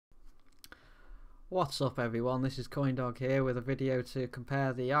What's up everyone, this is CoinDog here with a video to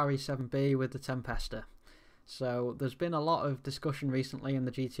compare the RE-7B with the Tempesta. So there's been a lot of discussion recently in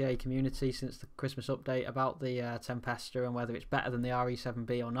the GTA community since the Christmas update about the Tempesta and whether it's better than the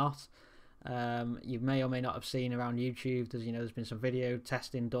RE-7B or not. You may or may not have seen around YouTube, there's been some video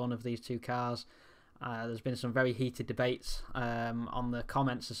testing done of these two cars. There's been some very heated debates on the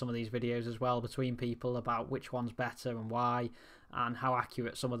comments of some of these videos as well between people about which one's better and why, and how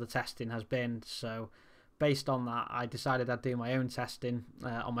accurate some of the testing has been. So based on that, I decided I'd do my own testing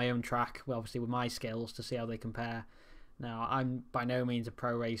on my own track, well, obviously with my skills, to see how they compare. Now, I'm by no means a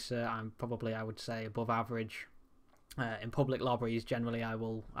pro racer. I'm probably, I would say, above average. In public lobbies, generally I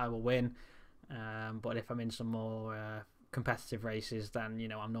will win, but if I'm in some more competitive races,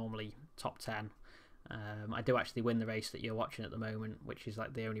 then I'm normally top 10. I do actually win the race that you're watching at the moment, which is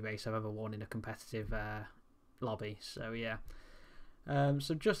like the only race I've ever won in a competitive lobby. So yeah.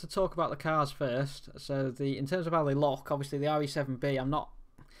 So just to talk about the cars first. So in terms of how they look, obviously the RE-7B,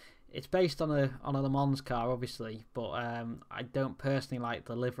 it's based on a Le Mans car, obviously, but I don't personally like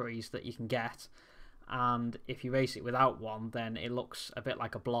the liveries that you can get. And if you race it without one, then it looks a bit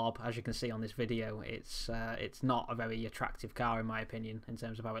like a blob, as you can see on this video. It's not a very attractive car in my opinion in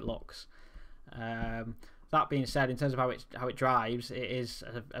terms of how it looks. That being said, in terms of how it drives, it is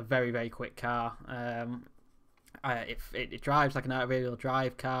a very, very quick car. It drives like an rear-wheel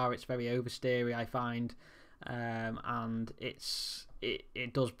drive car. It's very oversteery, I find, and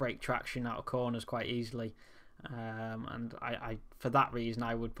it does break traction out of corners quite easily. And I for that reason,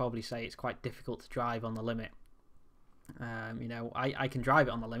 I would probably say it's quite difficult to drive on the limit. I can drive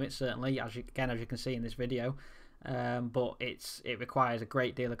it on the limit, certainly, as you can see in this video. But it requires a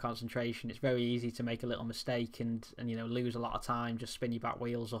great deal of concentration. It's very easy to make a little mistake and lose a lot of time, just spin your back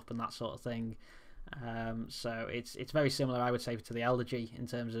wheels up and that sort of thing. So it's very similar, I would say, to the Elegy in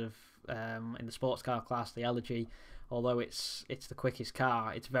terms of in the sports car class. The Elegy, although it's the quickest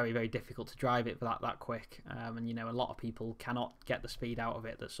car, it's very, very difficult to drive it that quick. And a lot of people cannot get the speed out of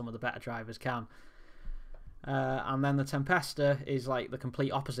it that some of the better drivers can. And then the Tempesta is like the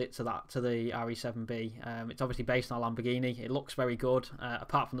complete opposite to the RE-7B. It's obviously based on a Lamborghini. It looks very good,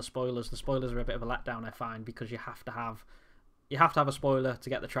 apart from the spoilers. The spoilers are a bit of a letdown, I find, because you have to have a spoiler to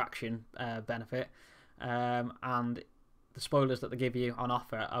get the traction benefit, and the spoilers that they give you on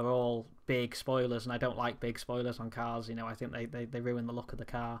offer are all big spoilers, and I don't like big spoilers on cars. I think they ruin the look of the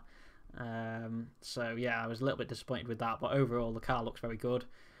car. So yeah, I was a little bit disappointed with that, but overall the car looks very good.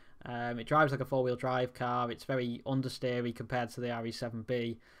 It drives like a four-wheel drive car. It's very understeery compared to the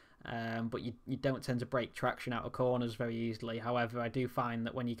RE-7B, but you don't tend to break traction out of corners very easily. However, I do find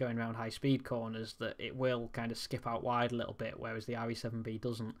that when you're going around high-speed corners, that it will kind of skip out wide a little bit, whereas the RE-7B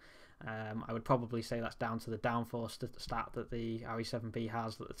doesn't. I would probably say that's down to the downforce stat that the RE-7B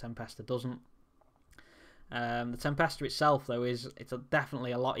has that the Tempesta doesn't. The Tempesta itself, though, it's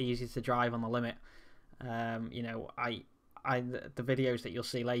definitely a lot easier to drive on the limit. The videos that you'll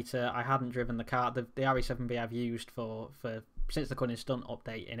see later, I hadn't driven the car. The RE-7B I've used for since the Cunning Stunt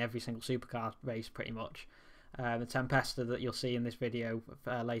update in every single supercar race pretty much. The Tempesta that you'll see in this video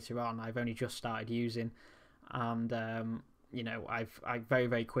later on, I've only just started using, and I've very,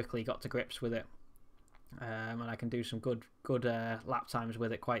 very quickly got to grips with it, and I can do some good lap times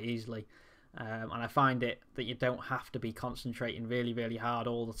with it quite easily. And I find it that you don't have to be concentrating really, really hard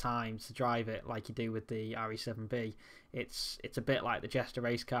all the time to drive it like you do with the RE-7B. It's a bit like the Jester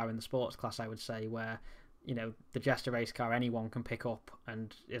race car in the sports class, I would say, where the Jester race car anyone can pick up,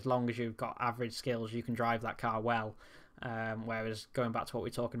 and as long as you've got average skills, you can drive that car well. Whereas going back to what we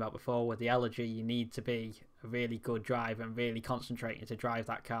were talking about before with the Elegy, you need to be a really good driver and really concentrating to drive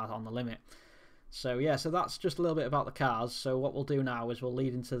that car on the limit. So yeah, so that's just a little bit about the cars. So what we'll do now is we'll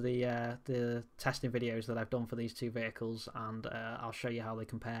lead into the testing videos that I've done for these two vehicles, and I'll show you how they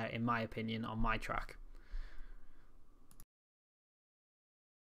compare, in my opinion, on my track.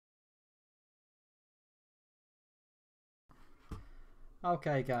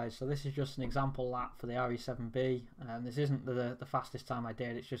 Okay guys, so this is just an example lap for the RE-7B. This isn't the fastest time I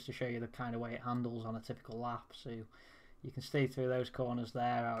did, it's just to show you the kind of way it handles on a typical lap. So you can see through those corners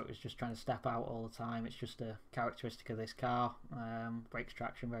there how it was just trying to step out all the time. It's just a characteristic of this car. Breaks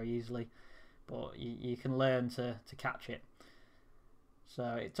traction very easily, but you can learn to catch it.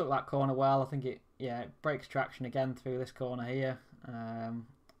 So it took that corner well. I think it breaks traction again through this corner here, and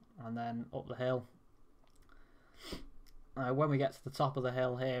then up the hill. When we get to the top of the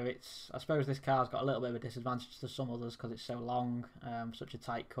hill here, I suppose this car's got a little bit of a disadvantage to some others because it's so long, such a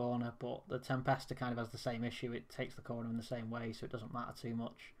tight corner, but the Tempesta kind of has the same issue. It takes the corner in the same way, so it doesn't matter too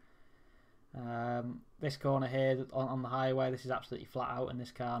much. This corner here on the highway, this is absolutely flat out in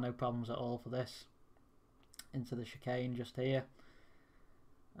this car, no problems at all for this. into the chicane just here.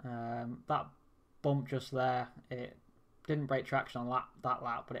 That bump just there, it didn't break traction on that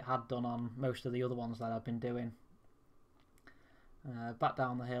lap, but it had done on most of the other ones that I've been doing. Back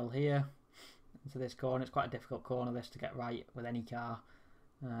down the hill here into this corner. It's quite a difficult corner this to get right with any car.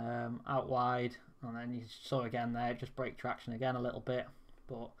 Out wide, and then you saw again there, just brake traction again a little bit,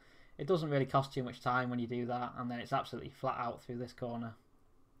 but it doesn't really cost too much time when you do that, and then it's absolutely flat out through this corner.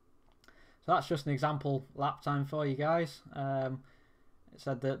 So that's just an example lap time for you guys. It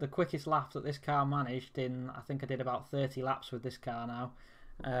said that the quickest lap that this car managed in, I think I did about 30 laps with this car now,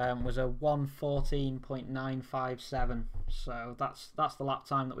 was a 1:14.957. So that's the lap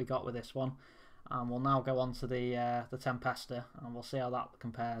time that we got with this one. And we'll now go on to the Tempesta, and we'll see how that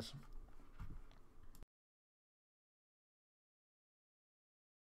compares.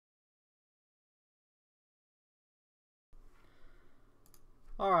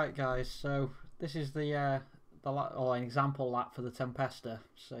 Alright guys, so this is the lap, or an example lap for the Tempesta,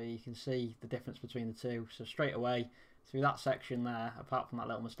 so you can see the difference between the two. So straight away through that section there, apart from that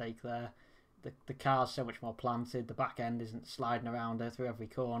little mistake there, the car's so much more planted, the back end isn't sliding around through every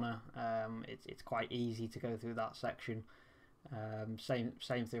corner. It's quite easy to go through that section. Same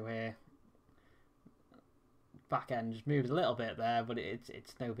through here. Back end just moved a little bit there, but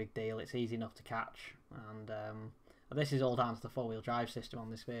it's no big deal. It's easy enough to catch, and this is all down to the four-wheel drive system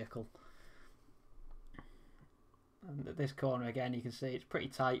on this vehicle. And at this corner again, you can see it's pretty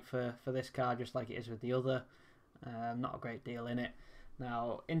tight for this car, just like it is with the other. Not a great deal in it.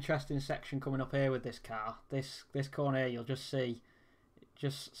 Now, interesting section coming up here with this car. This corner here, you'll just see it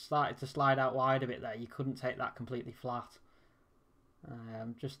just started to slide out wide a bit there. You couldn't take that completely flat.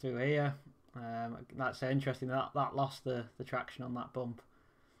 Just through here, that's interesting. That lost the traction on that bump.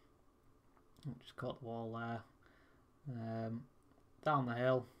 Just caught the wall there. Down the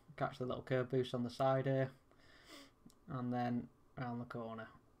hill, catch the little curb boost on the side here, and then around the corner.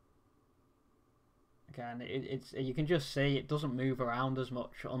 Again, you can just see it doesn't move around as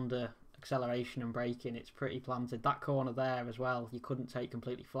much under acceleration and braking. It's pretty planted. That corner there as well, you couldn't take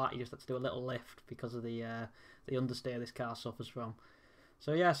completely flat. You just had to do a little lift because of the understeer this car suffers from.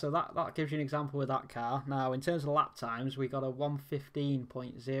 So yeah, so that gives you an example with that car. Now, in terms of lap times, we got a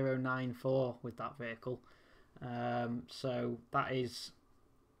 1:15.094 with that vehicle. So that is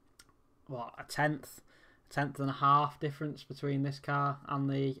what, a tenth and a half difference between this car and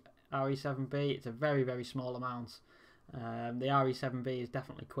the RE-7B. It's a very, very small amount. The RE-7B is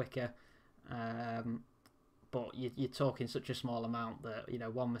definitely quicker, but you're talking such a small amount that, you know,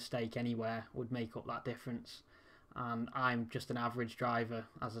 one mistake anywhere would make up that difference. And I'm just an average driver,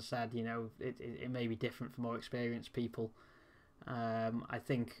 as I said. You know, it may be different for more experienced people. I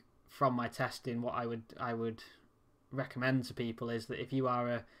think from my testing, what I would recommend to people is that if you are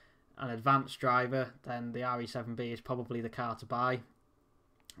an advanced driver, then the RE-7B is probably the car to buy.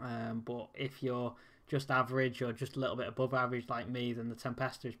 But if you're just average or just a little bit above average like me, then the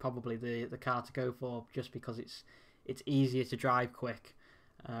Tempesta is probably the car to go for, just because it's easier to drive quick.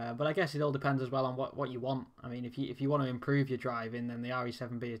 But I guess it all depends as well on what you want. I mean, if you want to improve your driving, then the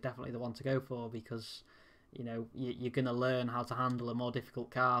RE-7B is definitely the one to go for, because, you know, you're going to learn how to handle a more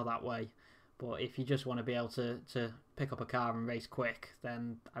difficult car that way. But if you just want to be able to pick up a car and race quick,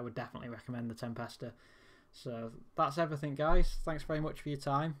 then I would definitely recommend the Tempesta. So that's everything, guys. Thanks very much for your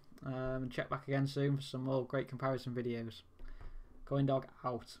time, and check back again soon for some more great comparison videos. CoinDog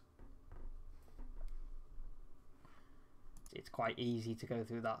out. It's quite easy to go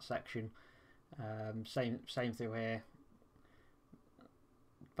through that section. Same through here.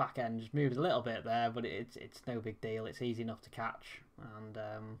 Back end just moved a little bit there, but it's no big deal. It's easy enough to catch, and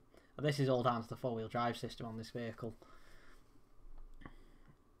this is all down to the four-wheel drive system on this vehicle.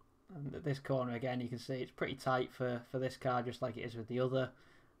 And at this corner again, you can see it's pretty tight for this car, just like it is with the other.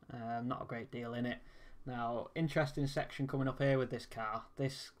 Not a great deal in it. Now, interesting section coming up here with this car.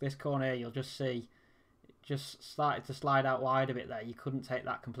 This corner here, you'll just see it just started to slide out wide a bit there. You couldn't take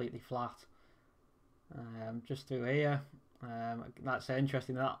that completely flat. Just through here, that's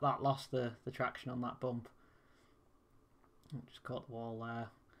interesting. That lost the traction on that bump. Just caught the wall there.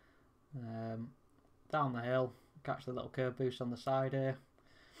 Down the hill, catch the little curb boost on the side here,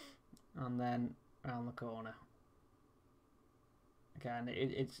 and then around the corner. Again,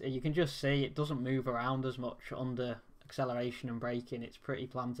 you can just see it doesn't move around as much under acceleration and braking. It's pretty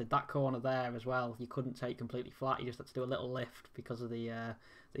planted. That corner there as well, you couldn't take completely flat. You just had to do a little lift because of the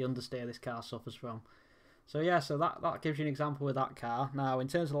understeer this car suffers from. So yeah, so that gives you an example with that car. Now, in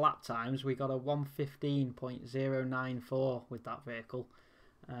terms of lap times, we got a 1:15.094 with that vehicle.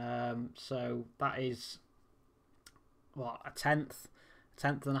 So that is what, a tenth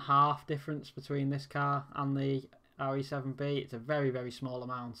tenth and a half difference between this car and the RE-7B. It's a very, very small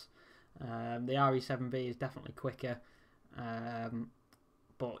amount. The RE-7B is definitely quicker,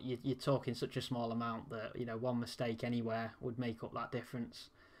 but you're talking such a small amount that, you know, one mistake anywhere would make up that difference.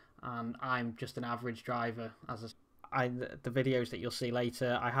 And I'm just an average driver. The videos that you'll see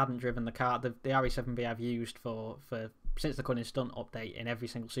later, I hadn't driven the car. The RE-7B I've used for since the Cunning Stunt update in every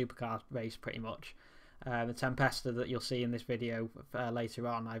single supercar race pretty much. The Tempesta that you'll see in this video later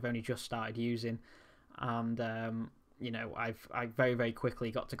on, I've only just started using, and you know, I've very, very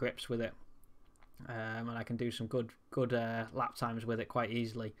quickly got to grips with it, and I can do some good lap times with it quite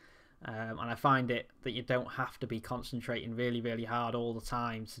easily. And I find it that you don't have to be concentrating really, really hard all the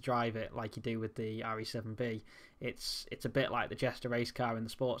time to drive it like you do with the RE-7B. It's a bit like the Jester race car in the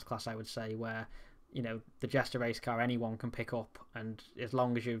sports class, I would say, where, you know, the Jester race car anyone can pick up, and as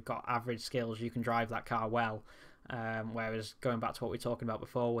long as you've got average skills, you can drive that car well. Whereas going back to what we were talking about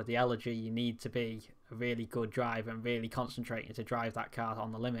before with the Elegy, you need to be a really good driver and really concentrating to drive that car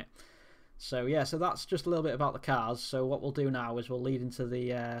on the limit. So yeah, so that's just a little bit about the cars. So what we'll do now is we'll lead into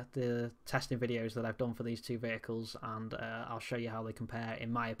the testing videos that I've done for these two vehicles, and I'll show you how they compare,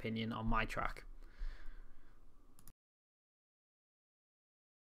 in my opinion, on my track.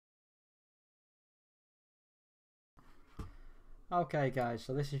 Okay guys,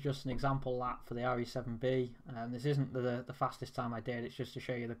 so this is just an example lap for the RE-7B. This isn't the fastest time I did, it's just to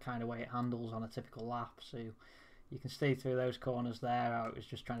show you the kind of way it handles on a typical lap. So you can see through those corners there how it was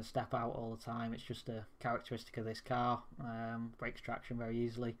just trying to step out all the time. It's just a characteristic of this car. Breaks traction very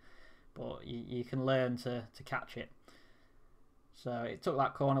easily, but you can learn to catch it. So it took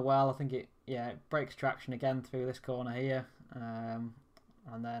that corner well. I think it breaks traction again through this corner here, and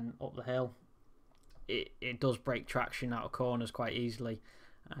then up the hill. It does break traction out of corners quite easily,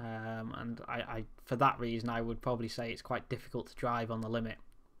 and I for that reason I would probably say it's quite difficult to drive on the limit.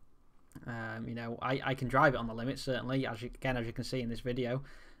 You know, I can drive it on the limit certainly, as you can see in this video,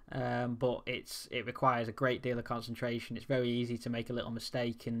 but it requires a great deal of concentration. It's very easy to make a little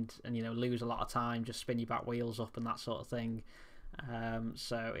mistake and you know, lose a lot of time, just spin your back wheels up and that sort of thing.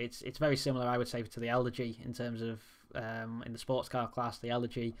 So it's very similar, I would say, to the Elegy in terms of in the sports car class. The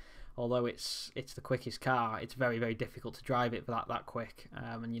Elegy, although it's the quickest car, it's very, very difficult to drive it that quick,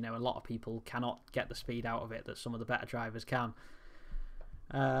 and you know, a lot of people cannot get the speed out of it that some of the better drivers can.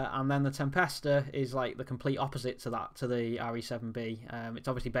 And then the Tempesta is like the complete opposite to the RE-7B. It's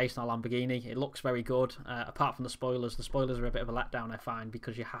obviously based on a Lamborghini. It looks very good, apart from the spoilers. The spoilers are a bit of a letdown, I find,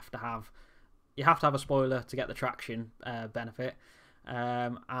 because you have to have a spoiler to get the traction benefit,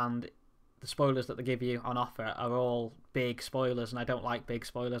 and the spoilers that they give you on offer are all big spoilers, and I don't like big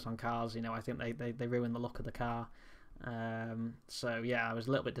spoilers on cars. You know, I think they ruin the look of the car. So yeah, I was a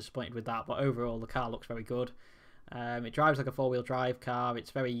little bit disappointed with that, but overall the car looks very good. It drives like a four-wheel drive car.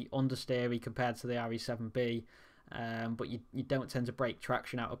 It's very understeery compared to the RE-7B, but you don't tend to break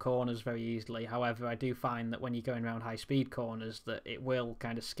traction out of corners very easily. However, I do find that when you're going around high-speed corners that it will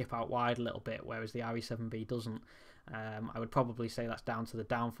kind of skip out wide a little bit, whereas the RE-7B doesn't. I would probably say that's down to the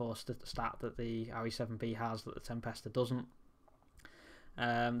downforce stat that the RE-7B has that the Tempesta doesn't.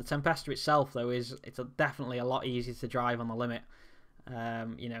 The Tempesta itself, though, it's definitely a lot easier to drive on the limit.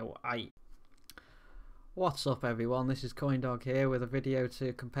 You know, What's up everyone, this is CoinDog here with a video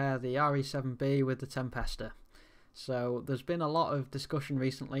to compare the RE-7B with the Tempesta. So there's been a lot of discussion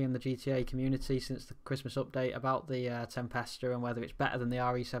recently in the GTA community since the Christmas update about the Tempesta and whether it's better than the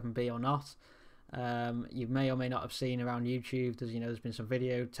RE-7B or not. You may or may not have seen around YouTube, there's been some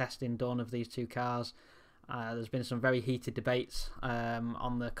video testing done of these two cars. There's been some very heated debates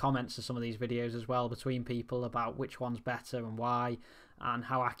on the comments of some of these videos as well between people about which one's better and why, and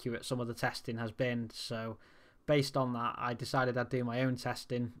how accurate some of the testing has been. So based on that, I decided I'd do my own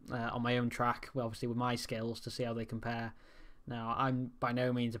testing on my own track, well, obviously with my skills, to see how they compare. Now, I'm by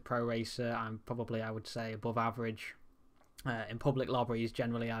no means a pro racer. I'm probably, I would say, above average. In public lobbies,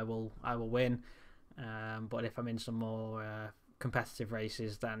 generally I will win, but if I'm in some more competitive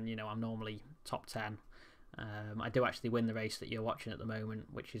races, then I'm normally top 10. I do actually win the race that you're watching at the moment,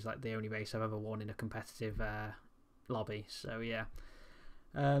 which is like the only race I've ever won in a competitive lobby. So yeah.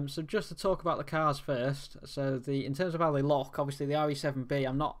 So just to talk about the cars first. So in terms of how they look, obviously the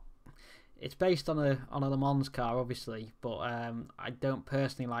RE-7B, it's based on a Le Mans car, obviously, but I don't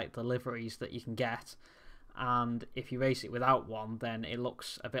personally like the liveries that you can get. And if you race it without one, then it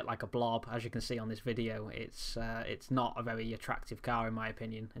looks a bit like a blob, as you can see on this video. It's not a very attractive car in my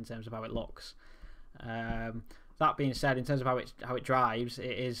opinion in terms of how it looks. That being said, in terms of how it drives,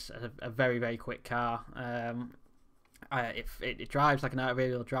 it is a very, very quick car. It drives like an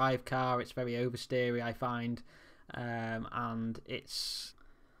rear-wheel drive car. It's very oversteery, I find. and it's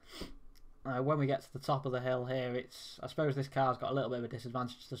when we get to the top of the hill here, I suppose this car's got a little bit of a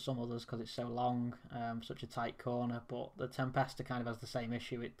disadvantage to some others because it's so long, such a tight corner, but the Tempesta kind of has the same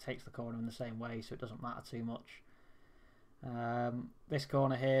issue. It takes the corner in the same way, so it doesn't matter too much. This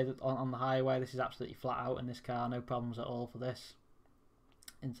corner here on the highway, this is absolutely flat out in this car, no problems at all for this.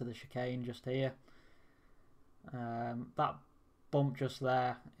 Into the chicane just here. That bump just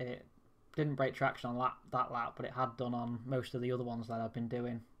there, it didn't break traction on that lap, but it had done on most of the other ones that I've been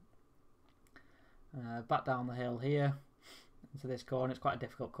doing. Back down the hill here into this corner. It's quite a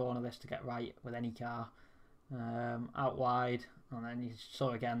difficult corner this to get right with any car. Out wide, and then you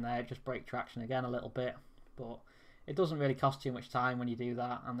saw again there, just break traction again a little bit, but it doesn't really cost too much time when you do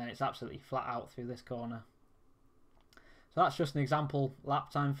that, and then it's absolutely flat out through this corner. So that's just an example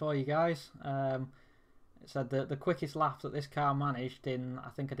lap time for you guys. It said that the quickest lap that this car managed in, I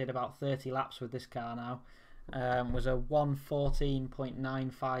think I did about 30 laps with this car now, was a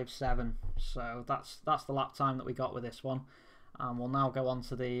 1:14.957. So that's the lap time that we got with this one, and we'll now go on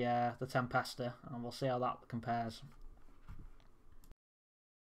to the Tempesta, and we'll see how that compares.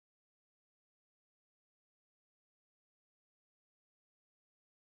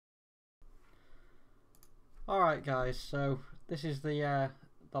 Alright guys, so this is an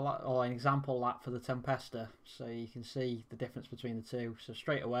example lap for the Tempesta, so you can see the difference between the two. So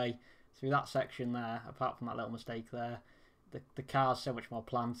straight away through that section there, apart from that little mistake there, the car's so much more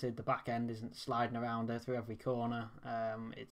planted, the back end isn't sliding around through every corner,